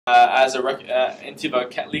into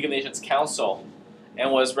the League of Nations Council and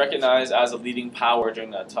was recognized as a leading power during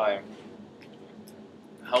that time.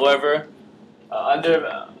 However, during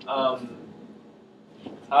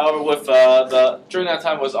that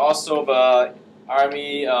time was also the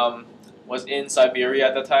army was in Siberia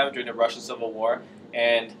at the time during the Russian Civil War,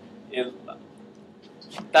 and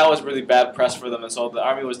that was really bad press for them, and so the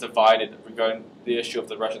army was divided regarding the issue of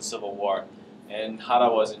the Russian Civil War, and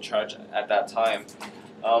Hara was in charge at that time.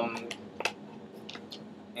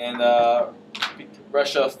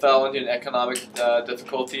 Russia fell into an economic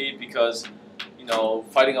difficulty because,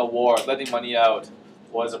 fighting a war, lending money out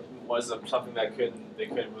was something that they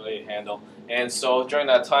couldn't really handle. And so during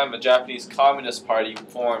that time, the Japanese Communist Party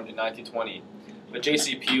formed in 1920. The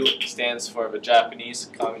JCPU stands for the Japanese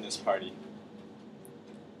Communist Party.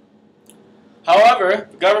 However,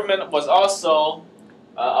 the government was also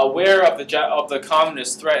aware of the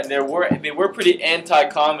communist threat, and they were pretty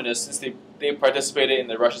anti-communist since they participated in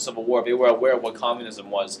the Russian Civil War. They were aware of what communism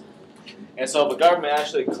was, and so the government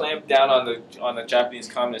actually clamped down on the Japanese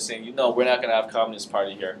communists, saying, we're not going to have communist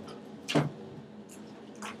party here.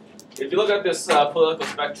 If you look at this political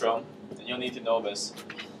spectrum, then you'll need to know this.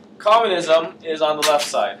 Communism is on the left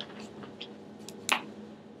side.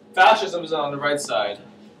 Fascism is on the right side.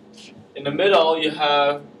 In the middle, you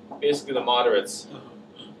have basically the moderates.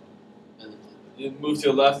 You move to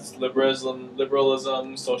the left, it's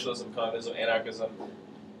liberalism, socialism, communism, anarchism.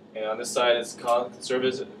 And on this side, it's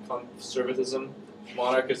conservatism,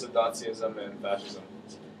 monarchism, Nazism, and fascism.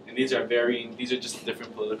 And these are just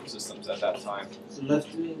different political systems at that time. So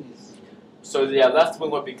left wing is. So yeah, left wing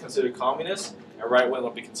would be considered communist, and right wing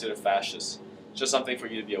would be considered fascist. Just something for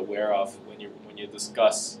you to be aware of when you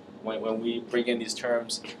discuss when we bring in these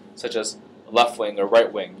terms such as left wing or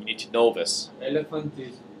right wing. You need to know this. Elephant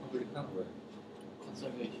is Republican or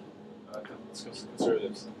conservation.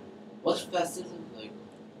 Conservatives. What's fascism like?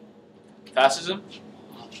 Fascism?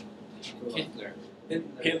 Hitler.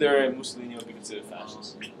 Hitler and Mussolini would be considered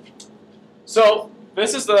fascists. So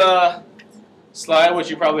this is the slide which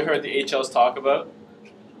you probably heard the HLs talk about.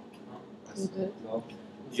 No.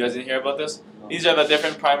 You guys didn't hear about this? No. These are the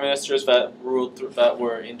different prime ministers that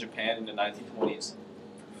were in Japan in the 1920s.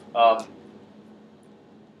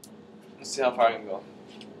 Let's see how far I can go.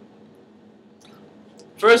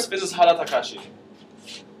 First, this is Hara Takashi.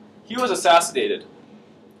 He was assassinated.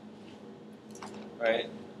 Right?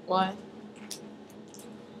 Why?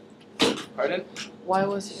 Pardon? Why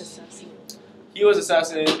was he assassinated? He was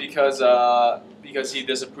assassinated because he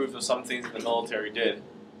disapproved of some things that the military did.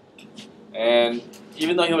 And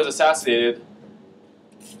even though he was assassinated,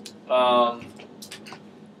 the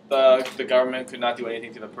government could not do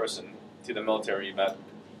anything to the military that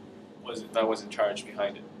was in charge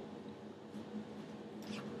behind it.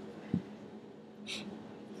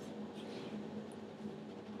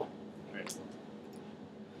 Right.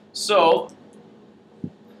 So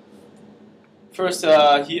first,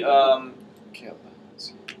 so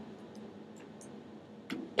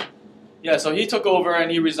he took over and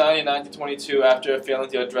he resigned in 1922 after failing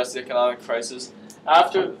to address the economic crisis.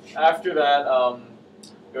 After that,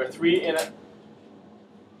 there were three in it.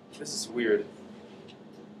 This is weird.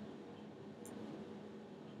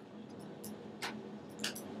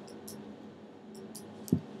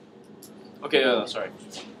 Okay, no, sorry.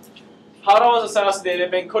 Hara was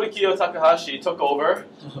assassinated, then Korikiyo Takahashi took over.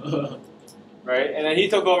 Right, and then he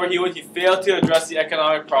took over. He failed to address the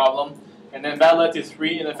economic problem, and then that led to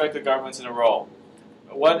 3 ineffective governments in a row.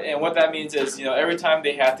 What that means is, every time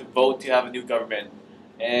they had to vote to have a new government,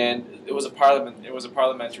 and it was a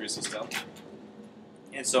parliamentary system,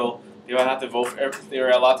 and so they would have to vote. They were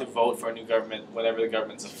allowed to vote for a new government whenever the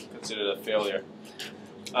government's considered a failure.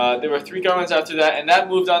 There were 3 governments after that, and that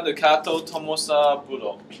moved on to Kato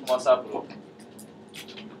Tomosaburo.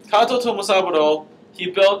 Kato Tomosaburo.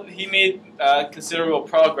 He made considerable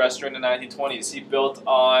progress during the 1920s. He built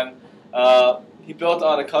on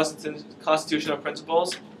the constitutional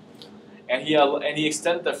principles, and he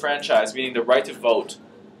extended the franchise, meaning the right to vote,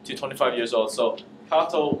 to 25 years old. So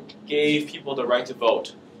Kato gave people the right to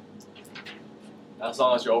vote, as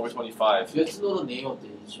long as you're over 25. You have to know the name of the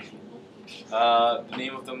people. The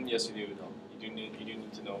name of them, yes, you do know. You do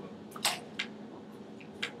need to know them.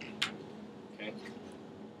 Okay.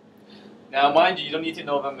 Now, mind you, you don't need to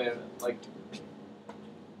know them in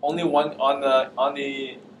only one on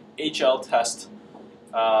the HL test.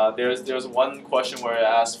 There's one question where it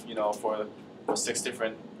asks for 6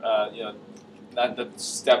 different the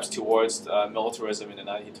steps towards militarism in the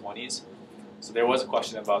 1920s. So there was a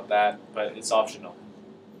question about that, but it's optional.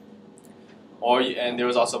 And there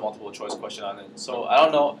was also a multiple choice question on it. So I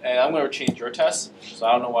don't know, and I'm going to change your test. So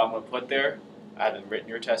I don't know what I'm going to put there. I haven't written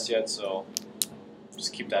your test yet, so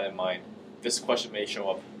just keep that in mind. This question may show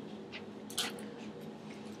up.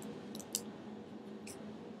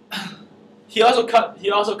 He also cut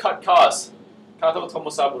costs. Kato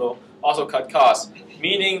Tomosaburo also cut costs,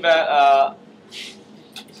 meaning that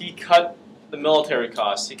he cut the military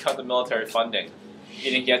costs. He cut the military funding,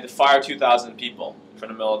 meaning he had to fire 2,000 people from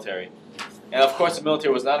the military. And of course, the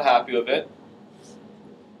military was not happy with it.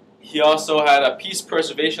 He also had a peace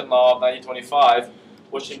preservation law of 1925,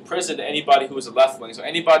 which imprisoned anybody who was a left wing. So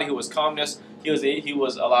anybody who was communist, he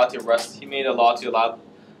was allowed to arrest. He made a law to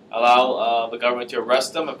allow the government to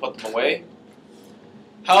arrest them and put them away.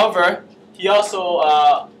 However, he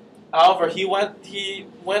also he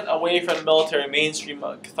went away from the military mainstream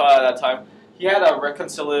thought at that time. He had a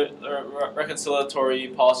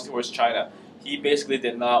reconciliatory policy towards China. He basically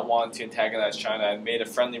did not want to antagonize China and made a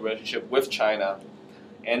friendly relationship with China,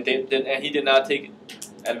 and he did not take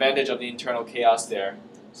advantage of the internal chaos there.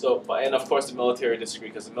 So, and of course, the military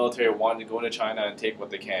disagreed because the military wanted to go into China and take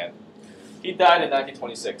what they can. He died in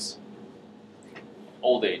 1926,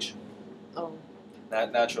 old age. Oh.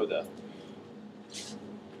 Natural death.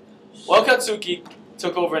 Wakatsuki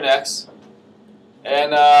took over next,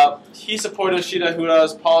 and he supported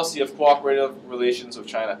Shidahura's policy of cooperative relations with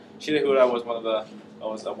China. Shidahura was one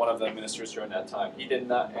of the ministers during that time. He did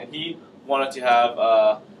not, and he wanted to have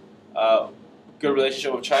a good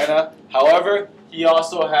relationship with China. However, he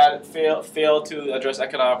also had failed to address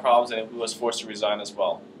economic problems, and he was forced to resign as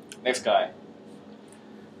well. Next guy,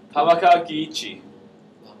 Hamaka Giichi.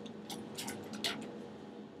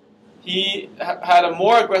 He had a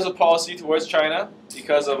more aggressive policy towards China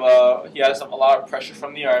because of he had a lot of pressure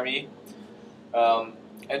from the army.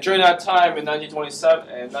 And during that time, in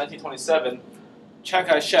 1927, Chiang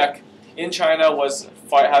Kai-shek in China was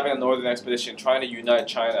having a northern expedition trying to unite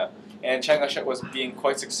China, and Chiang Kai-shek was being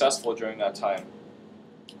quite successful during that time.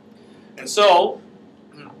 And so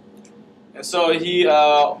he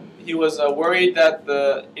was worried that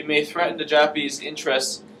it may threaten the Japanese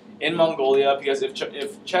interests in Mongolia, because if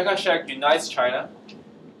Chiang Kai-shek unites China,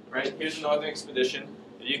 right, here's the northern expedition,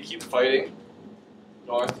 if you keep fighting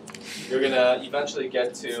north, you're going to eventually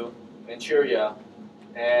get to Manchuria,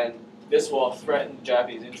 and this will threaten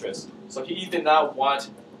Japanese interests. So he did not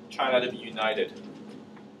want China to be united.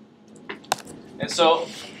 And so,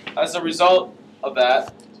 as a result of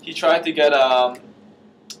that, he tried to get, so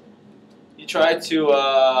he tried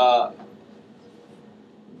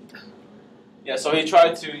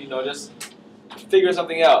to, just figure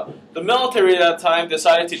something out. The military at that time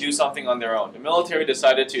decided to do something on their own. The military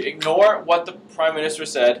decided to ignore what the prime minister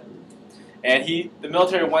said, and the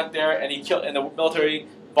military went there and the military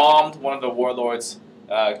bombed one of the warlords'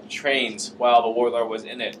 trains while the warlord was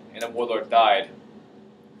in it, and the warlord died.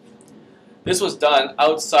 This was done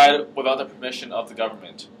outside without the permission of the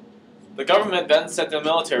government. The government then said to the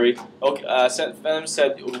military, said,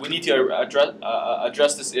 we need to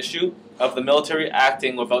address this issue of the military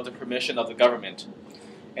acting without the permission of the government.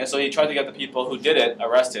 And so he tried to get the people who did it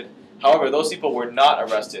arrested. However, those people were not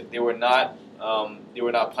arrested. They were not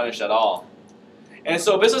punished at all. And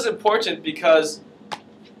so this was important because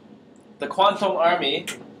the Kwantung Army,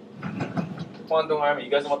 you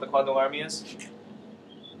guys know what the Kwantung Army is?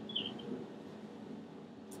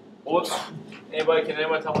 Can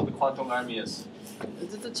anyone tell what the Kwantung Army is?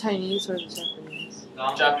 Is it the Chinese or the Japanese?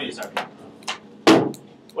 No. Japanese Army.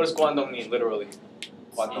 What does Guangdong mean, literally?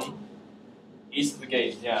 Guangdong. East of the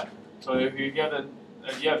gate, yeah. So if you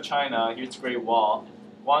have China, here's the Great Wall.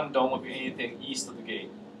 Guangdong would be anything east of the gate.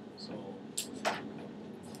 So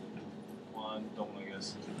Guangdong, I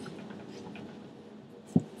guess.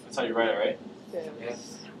 That's how you write it, right?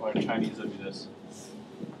 Yes. Or in Chinese would be this.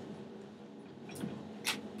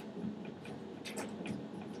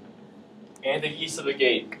 Anything east of the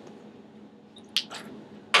gate.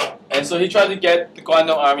 And so he tried to get the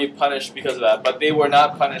Guangdong Army punished because of that, but they were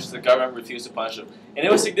not punished. The government refused to punish them, and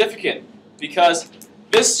it was significant because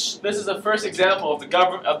this is the first example of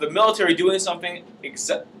the military doing something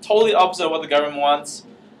totally opposite of what the government wants,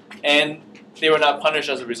 and they were not punished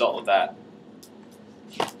as a result of that.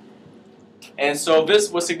 And so this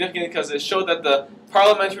was significant because it showed that the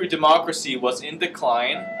parliamentary democracy was in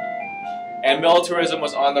decline, and militarism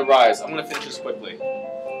was on the rise. I'm going to finish this quickly.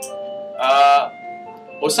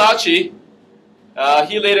 Osachi,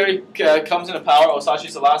 he later comes into power.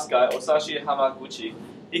 Osachi's the last guy, Osachi Hamaguchi.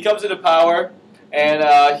 He comes into power, and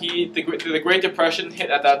the Great Depression hit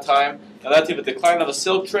at that time. It led to the decline of the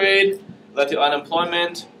silk trade, led to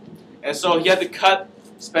unemployment, and so he had to cut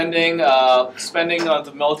spending on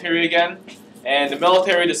the military again. and the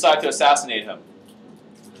military decide to assassinate him.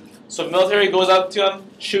 So the military goes up to him,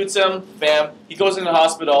 shoots him, bam, he goes into the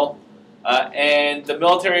hospital, and the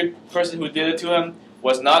military person who did it to him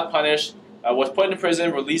was not punished, was put in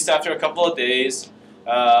prison, released after a couple of days,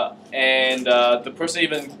 and the person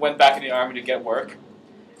even went back in the army to get work.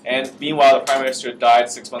 And meanwhile, the prime minister died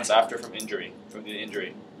 6 months after from the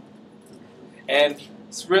injury. And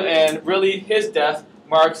really, his death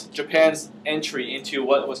marks Japan's entry into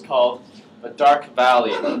what was called the Dark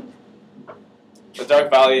Valley. The Dark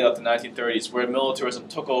Valley of the 1930s, where militarism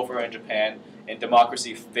took over in Japan and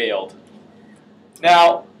democracy failed.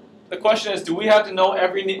 Now, the question is, do we have to know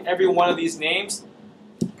every one of these names?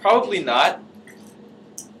 Probably not.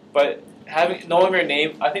 But knowing their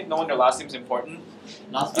name, I think knowing their last name is important.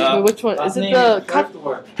 Wait, which one? Last Is it name the is first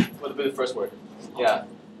word. What would be the first word? Yeah.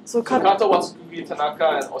 So Kato, Watsuki,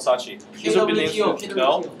 Tanaka, and Osachi. These would be names to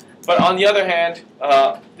know. KWTO. But on the other hand,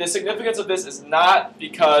 the significance of this is not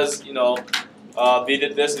because they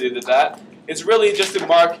did this, they did that. It's really just to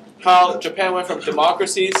mark how Japan went from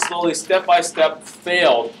democracy, slowly, step by step,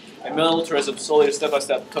 failed, and militarism slowly, step by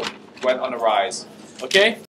step, went on a rise. Okay?